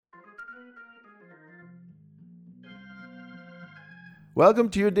Welcome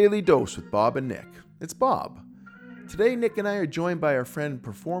to your Daily Dose with Bob and Nick. It's Bob. Today, Nick and I are joined by our friend,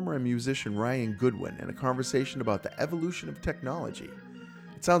 performer and musician Ryan Goodwin in a conversation about the evolution of technology.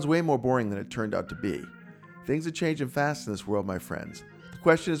 It sounds way more boring than it turned out to be. Things are changing fast in this world, my friends. The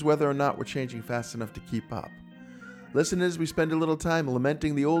question is whether or not we're changing fast enough to keep up. Listen as we spend a little time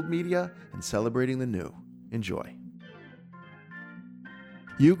lamenting the old media and celebrating the new. Enjoy.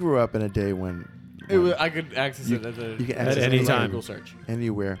 You grew up in a day when I could access it at any time. Google search.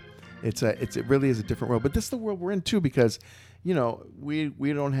 Anywhere. It really is a different world. But this is the world we're in too, because, we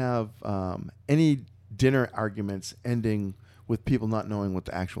don't have any dinner arguments ending with people not knowing what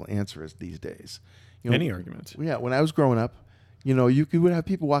the actual answer is these days. Any arguments? Yeah. When I was growing up, you would have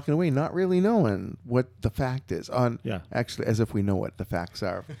people walking away not really knowing what the fact is. Actually, as if we know what the facts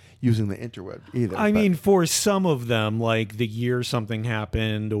are using the interweb either. I mean, for some of them, like the year something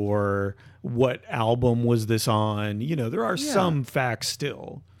happened or what album was this on, there are some facts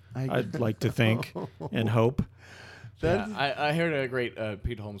still. I'd like to think and hope. I heard a great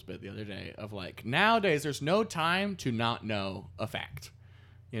Pete Holmes bit the other day of like, nowadays there's no time to not know a fact.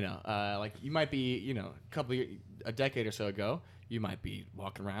 Like you might be, a decade or so ago, you might be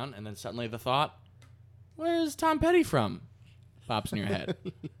walking around and then suddenly the thought, where's Tom Petty from? Pops in your head.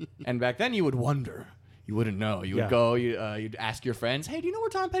 And back then you would wonder. You wouldn't know. You would go, you'd ask your friends, hey, do you know where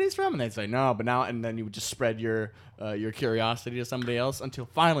Tom Petty's from? And they'd say, no, but now, and then you would just spread your curiosity to somebody else until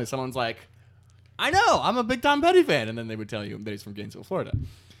finally someone's like, I know, I'm a big Tom Petty fan. And then they would tell you that he's from Gainesville, Florida.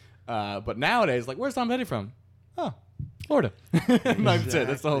 But nowadays, like, where's Tom Petty from? Oh, Florida. That's it.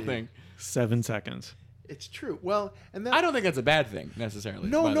 That's the whole thing. 7 seconds. It's true. Well, and I don't think that's a bad thing necessarily.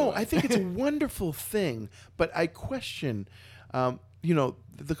 No, I think it's a wonderful thing. But I question,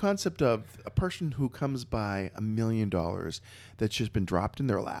 the concept of a person who comes by $1 million that's just been dropped in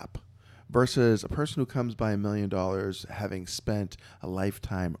their lap versus a person who comes by $1 million having spent a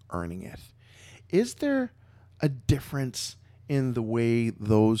lifetime earning it. Is there a difference in the way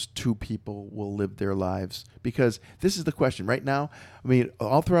those two people will live their lives? Because this is the question right now. I mean,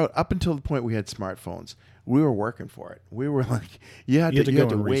 all throughout, up until the point we had smartphones, we were working for it. We were like, you had to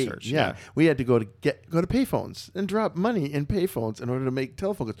wait. Research. Yeah. We had to go to payphones and drop money in payphones in order to make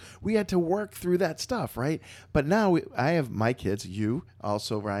telephone calls. We had to work through that stuff, right? But now I have my kids. You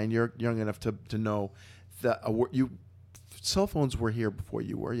also, Ryan, you're young enough to know that cell phones were here before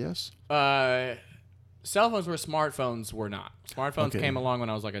you were. Yes. Cell phones were, smartphones were not. Smartphones came along when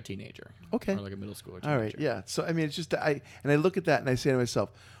I was like a teenager. Okay. Or like a middle schooler teenager. All right, yeah. So, I mean, it's just, I look at that and I say to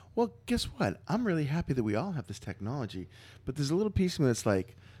myself, well, guess what? I'm really happy that we all have this technology. But there's a little piece of me that's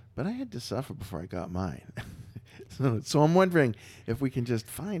like, but I had to suffer before I got mine. So I'm wondering if we can just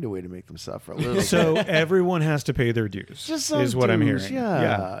find a way to make them suffer a little bit. So everyone has to pay their dues, is what I'm hearing.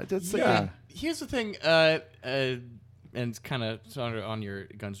 Yeah. Here's the thing, and kind of on your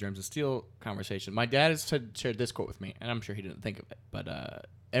Guns, Germs, and Steel conversation. My dad has shared this quote with me, and I'm sure he didn't think of it, but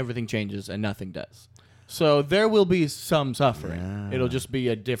everything changes and nothing does. So there will be some suffering. Yeah. It'll just be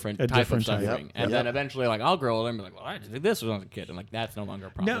a different type of suffering. Yep. And then eventually, like, I'll grow older and be like, well, I did this when I was a kid. And, like, that's no longer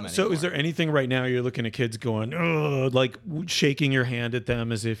a problem anymore. So is there anything right now you're looking at kids going, oh, like shaking your hand at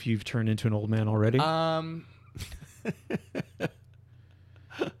them as if you've turned into an old man already?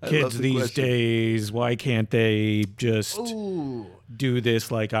 Kids these days, why can't they just do this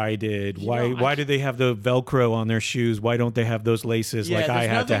like I did? Why do they have the Velcro on their shoes? Why don't they have those laces like I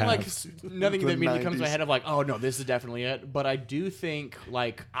had to have? Nothing that immediately comes to my head of like, oh no, this is definitely it. But I do think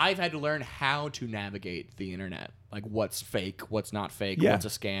like I've had to learn how to navigate the internet. Like what's fake, what's not fake, what's a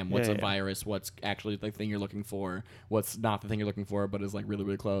scam, what's a virus, what's actually the thing you're looking for, what's not the thing you're looking for, but is like really,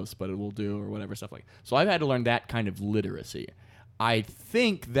 really close, but it will do or whatever stuff like. So I've had to learn that kind of literacy. I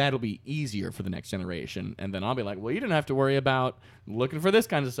think that'll be easier for the next generation, and then I'll be like, well, you didn't have to worry about looking for this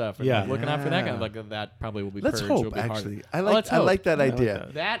kind of stuff, and looking out for that kind of like that probably will be. Let's purged. hope. Actually, I like that idea.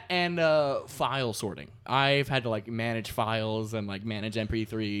 That and file sorting. I've had to like manage files and like manage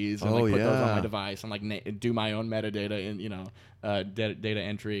MP3s and like put those on my device and like do my own metadata and data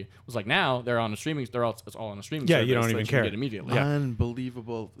entry. It was like now they're on a streaming. It's all on a streaming. service, you don't so even you care. Get immediately.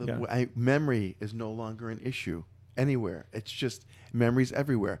 Unbelievable. Memory is no longer an issue anywhere. It's just memories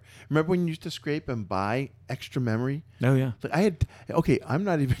everywhere. Remember when you used to scrape and buy extra memory? Oh yeah. Like I had. Okay, I'm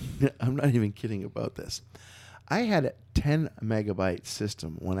not even kidding about this. I had a 10 megabyte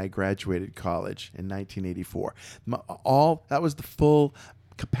system when I graduated college in 1984. That was the full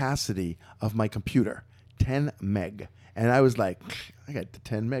capacity of my computer, 10 meg. And I was like, I got the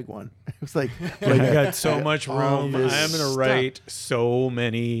 10 meg one. It was like I got so much room. I'm going to write so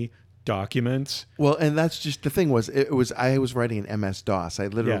many documents. Well, and that's just the thing was I was writing in MS-DOS. I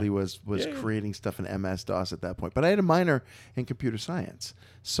literally Yeah. was creating stuff in MS-DOS at that point. But I had a minor in computer science,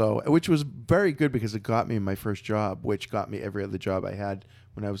 so which was very good because it got me my first job, which got me every other job I had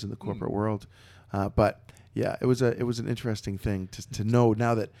when I was in the corporate world. But yeah, it was an interesting thing to know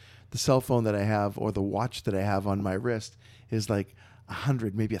now that the cell phone that I have or the watch that I have on my wrist is like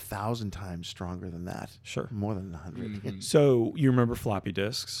 100, maybe 1,000 times stronger than that. Sure. More than 100. Mm-hmm. So you remember floppy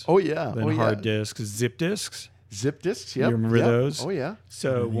disks? Oh yeah. Then hard disks, zip disks. Zip disks, yep. You remember those? Oh yeah.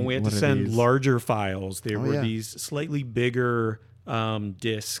 So when we had to What are send these? larger files, there were yeah. these slightly bigger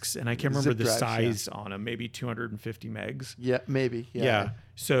disks, and I can't remember Zip the drives, size on them, maybe 250 megs. Yeah, maybe. Yeah. Yeah.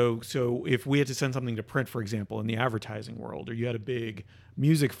 So if we had to send something to print, for example, in the advertising world, or you had a big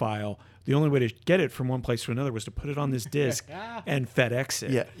music file, the only way to get it from one place to another was to put it on this disk and FedEx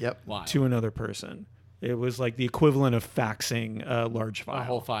it Yeah. Yep. Wow. to another person. It was like the equivalent of faxing a large file. A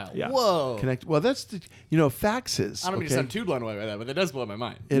whole file. Yeah. Whoa. Connect. Well, that's the faxes. I don't mean to okay? sound too blown away by that, but that does blow my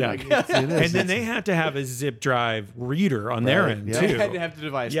mind. Yeah. It is. And then they had to have a zip drive reader on their Right, end yeah. too. They had to have the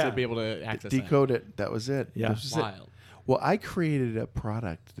device Yeah. to be able to access decode it. That was it. Yeah. This was that. it. Wild. Well, I created a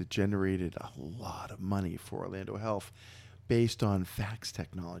product that generated a lot of money for Orlando Health based on fax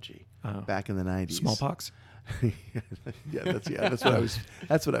technology back in the 90s. Smallpox.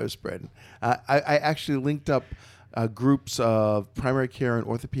 That's what I was spreading. I actually linked up groups of primary care and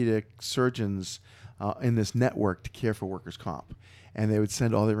orthopedic surgeons in this network to care for workers' comp. And they would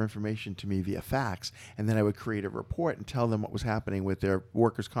send all their information to me via fax, and then I would create a report and tell them what was happening with their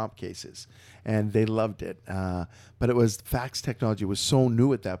workers' comp cases. And they loved it. But it was fax technology was so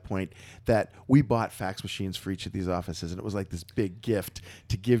new at that point that we bought fax machines for each of these offices, and it was like this big gift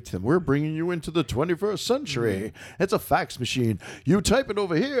to give to them. We're bringing you into the 21st century. It's a fax machine. You type it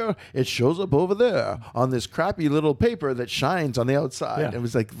over here, it shows up over there on this crappy little paper that shines on the outside. Yeah. It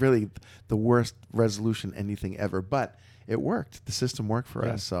was like really the worst resolution anything ever, but it worked. The system worked for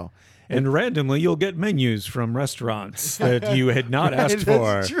us. So, And randomly, you'll get menus from restaurants that you had not asked for.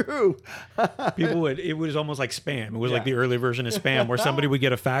 That's true. It was almost like spam. It was like the early version of spam where somebody would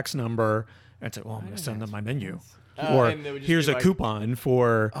get a fax number and say, well, I'm going to send them my menu. Or and it would just here's be a like- coupon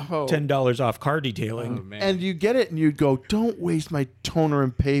for Oh. $10 off car detailing. Oh, man. And you get it, and you'd go, "Don't waste my toner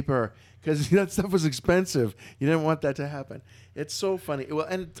and paper," because that stuff was expensive. You didn't want that to happen. It's so funny. Well,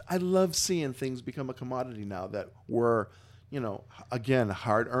 and I love seeing things become a commodity now that were, again,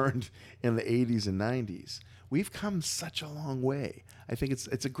 hard earned in the 80s and 90s. We've come such a long way. I think it's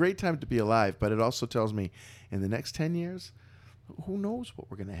a great time to be alive, but it also tells me in the next 10 years, who knows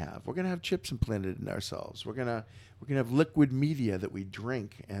what we're going to have? We're going to have chips implanted in ourselves. We're going to have liquid media that we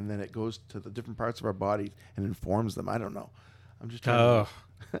drink, and then it goes to the different parts of our body and informs them. I don't know. I'm just trying Oh,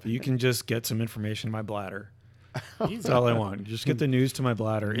 you can just get some information in my bladder. That's all I want. Just get the news to my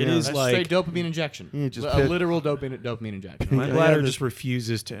bladder. It is That's like straight dopamine injection. Yeah, just a pit- literal dopamine injection. my Yeah, bladder yeah, just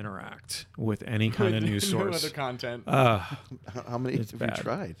refuses to interact with any kind of news No source. other content. how many It's have bad. you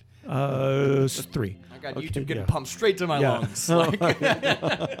tried? It's 3. I got okay, YouTube getting yeah. pumped straight to my Yeah. lungs. Like,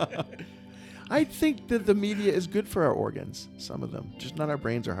 I think that the media is good for our organs, some of them, just not our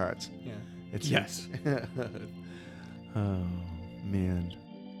brains or hearts. yeah. It's Yes. Oh, man.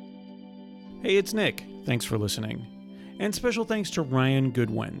 Hey, it's Nick. Thanks for listening. And special thanks to Ryan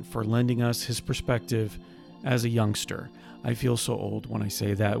Goodwin for lending us his perspective as a youngster. I feel so old when I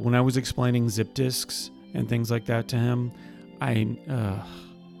say that. When I was explaining zip disks and things like that to him,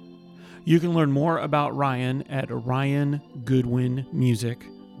 You can learn more about Ryan at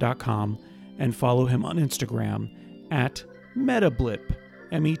ryangoodwinmusic.com and follow him on Instagram at Metablip,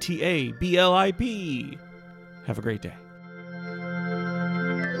 Metablip. Have a great day.